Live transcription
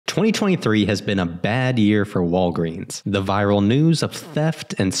2023 has been a bad year for Walgreens. The viral news of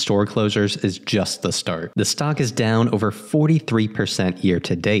theft and store closures is just the start. The stock is down over 43% year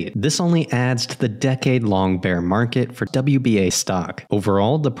to date. This only adds to the decade-long bear market for WBA stock.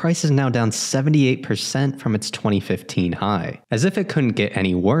 Overall, the price is now down 78% from its 2015 high. As if it couldn't get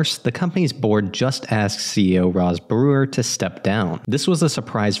any worse, the company's board just asked CEO Roz Brewer to step down. This was a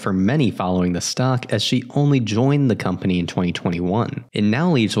surprise for many following the stock, as she only joined the company in 2021. It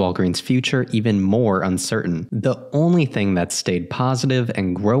now leaves Walgreens' future even more uncertain. The only thing that's stayed positive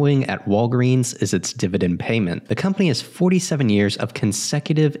and growing at Walgreens is its dividend payment. The company has 47 years of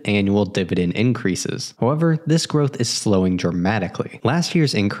consecutive annual dividend increases. However, this growth is slowing dramatically. Last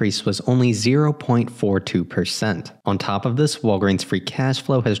year's increase was only 0.42%. On top of this, Walgreens' free cash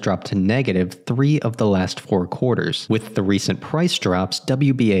flow has dropped to negative 3 of the last 4 quarters. With the recent price drops,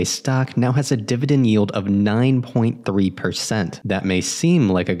 WBA stock now has a dividend yield of 9.3%. That may seem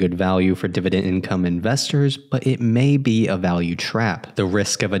like a good value for dividend income investors, but it may be a value trap. The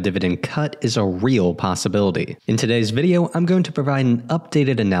risk of a dividend cut is a real possibility. In today's video, I'm going to provide an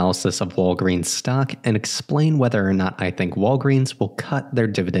updated analysis of Walgreens stock and explain whether or not I think Walgreens will cut their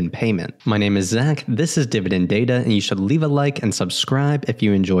dividend payment. My name is Zach, this is Dividend Data, and you should leave a like and subscribe if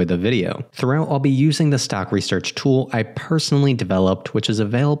you enjoy the video. Throughout, I'll be using the stock research tool I personally developed, which is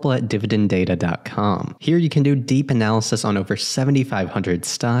available at dividenddata.com. Here you can do deep analysis on over 7,500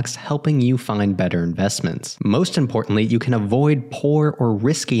 stocks, helping you find better investments. Most importantly, you can avoid poor or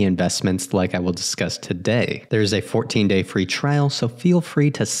risky investments like I will discuss today. There is a 14-day free trial, so feel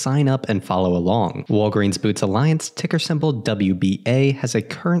free to sign up and follow along. Walgreens Boots Alliance, ticker symbol WBA, has a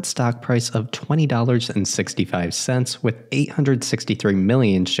current stock price of $20.65 with 863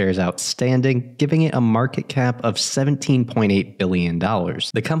 million shares outstanding, giving it a market cap of $17.8 billion.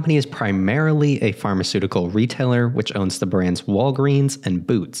 The company is primarily a pharmaceutical retailer which owns the brands Walgreens and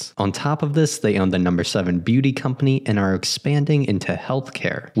Boots. On top of this, they own the No. 7 beauty company and are expanding into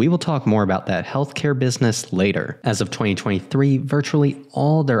healthcare. We will talk more about that healthcare business later. As of 2023, virtually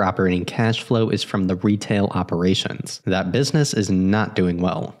all their operating cash flow is from the retail operations. That business is not doing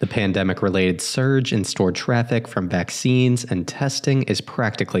well. The pandemic-related surge in store traffic from vaccines and testing is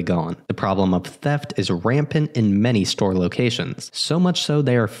practically gone. The problem of theft is rampant in many store locations, so much so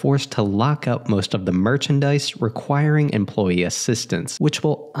they are forced to lock up most of the merchandise, requiring employee assistance, which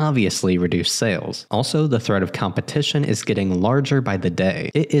will obviously reduce sales. Also, the threat of competition is getting larger by the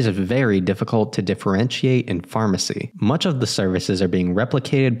day. It is very difficult to differentiate in pharmacy. Much of the services are being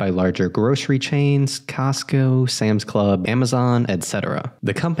replicated by larger grocery chains, Costco, Sam's Club, Amazon, etc.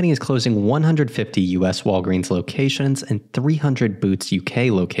 The company is closing 150 US Walgreens locations and 300 Boots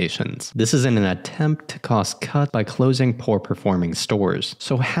UK locations. This is in an attempt to cost cut by closing poor performing stores.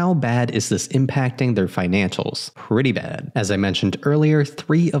 So how bad is this impacting their financials? Pretty bad. As I mentioned earlier,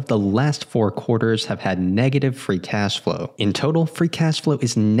 3 of the last 4 quarters have had negative free cash flow. In total, free cash flow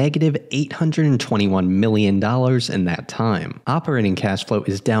is negative $821 million in that time. Operating cash flow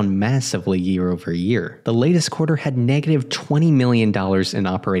is down massively year over year. The latest quarter had negative $20 million in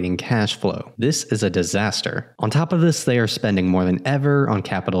operating cash flow. This is a disaster. On top of this, they are spending more than ever on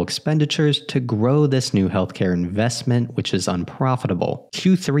capital expenditures to grow this new healthcare investment, which is unprofitable.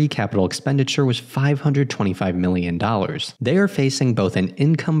 Q3 capital expenditure was $525 million. They are facing both an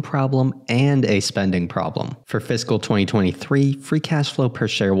income problem and a spending problem. For fiscal 2023, free cash flow per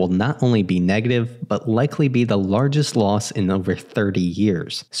share will not only be negative, but likely be the largest loss in over 30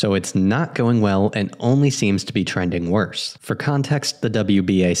 years. So it's not going well and only seems to be trending worse. For context, the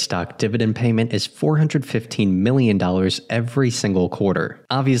WBA stock dividend payment is $415 million every single quarter.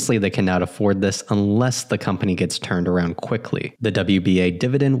 Obviously, they cannot afford this unless the company gets turned around quickly. The WBA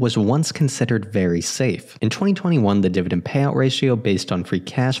dividend was once considered very safe. In 2021, the dividend payout ratio based on free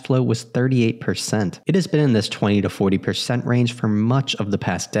cash flow was 38%. It has been in this 20 to 40% range for much of the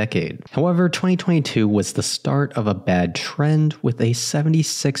past decade. However, 2022 was the start of a bad trend with a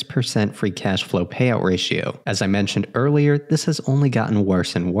 76% free cash flow payout ratio. As I mentioned earlier, this has only gotten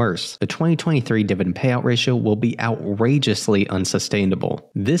worse and worse. The 2023 dividend payout ratio will be outrageously unsustainable.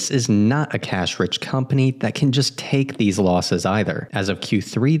 This is not a cash-rich company that can just take these losses either. As of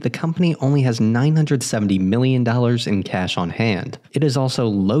Q3, the company only has $970 million in cash on hand. It is also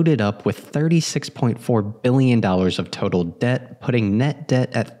loaded up with $36.4 billion of total debt, putting net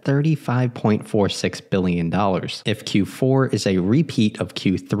debt at $35.46 billion. If Q4 is a repeat of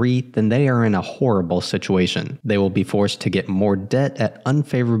Q3, then they are in a horrible situation. They will be forced to get more debt at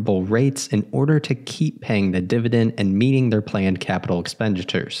unfavorable rates in order to keep paying the dividend and meeting their planned capital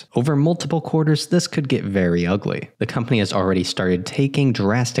expenditures. Over multiple quarters, this could get very ugly. The company has already started taking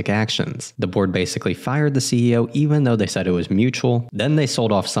drastic actions. The board basically fired the CEO even though they said it was mutual. deal. Then they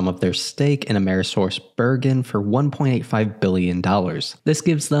sold off some of their stake in AmerisourceBergen for $1.85 billion. This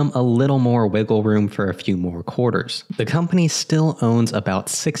gives them a little more wiggle room for a few more quarters. The company still owns about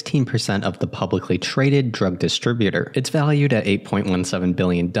 16% of the publicly traded drug distributor. It's valued at $8.17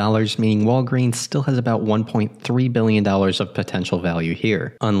 billion, meaning Walgreens still has about $1.3 billion of potential value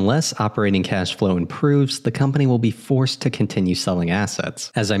here. Unless operating cash flow improves, the company will be forced to continue selling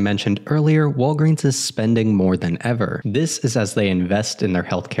assets. As I mentioned earlier, Walgreens is spending more than ever. This is as they invest in their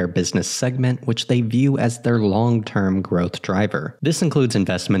healthcare business segment, which they view as their long-term growth driver. This includes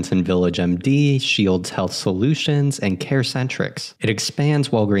investments in VillageMD, Shields Health Solutions, and CareCentrix. It expands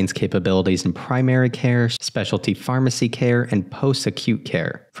Walgreens' capabilities in primary care, specialty pharmacy care, and post-acute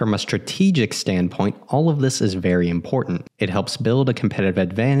care. From a strategic standpoint, all of this is very important. It helps build a competitive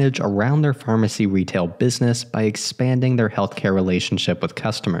advantage around their pharmacy retail business by expanding their healthcare relationship with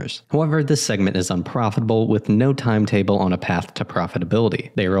customers. However, this segment is unprofitable with no timetable on a path to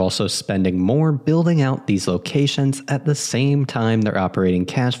profitability. They are also spending more building out these locations at the same time their operating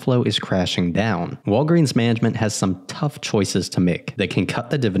cash flow is crashing down. Walgreens management has some tough choices to make. They can cut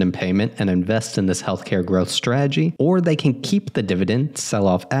the dividend payment and invest in this healthcare growth strategy, or they can keep the dividend, sell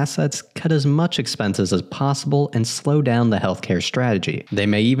off assets, cut as much expenses as possible, and slow down the healthcare strategy. They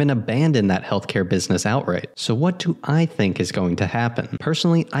may even abandon that healthcare business outright. So what do I think is going to happen?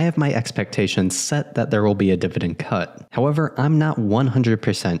 Personally, I have my expectations set that there will be a dividend cut. However, I'm not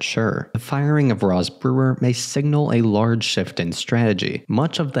 100% sure. The firing of Roz Brewer may signal a large shift in strategy.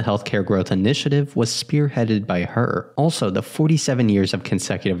 Much of the healthcare growth initiative was spearheaded by her. Also, the 47 years of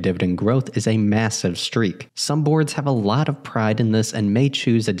consecutive dividend growth is a massive streak. Some boards have a lot of pride in this and may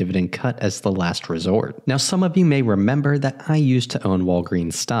choose a dividend cut as the last resort. Now, some of you may remember that I used to own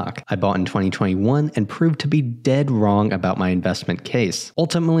Walgreens stock. I bought in 2021 and proved to be dead wrong about my investment case.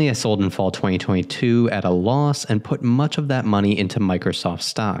 Ultimately, I sold in fall 2022 at a loss and put much of that money into Microsoft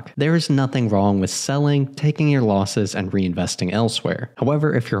stock. There is nothing wrong with selling, taking your losses, and reinvesting elsewhere.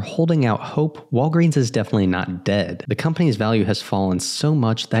 However, if you're holding out hope, Walgreens is definitely not dead. The company's value has fallen so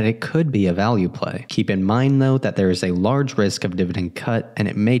much that it could be a value play. Keep in mind, though, that there is a large risk of dividend cut, and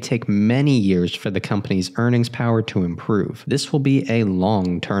it may take many years for the company's earnings power to improve. This will be a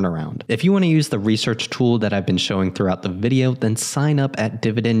long turnaround. If you want to use the research tool that I've been showing throughout the video, then sign up at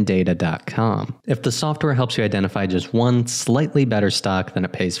dividenddata.com. If the software helps you identify just one slightly better stock, then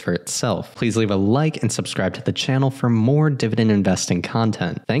it pays for itself. Please leave a like and subscribe to the channel for more dividend investing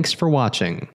content. Thanks for watching.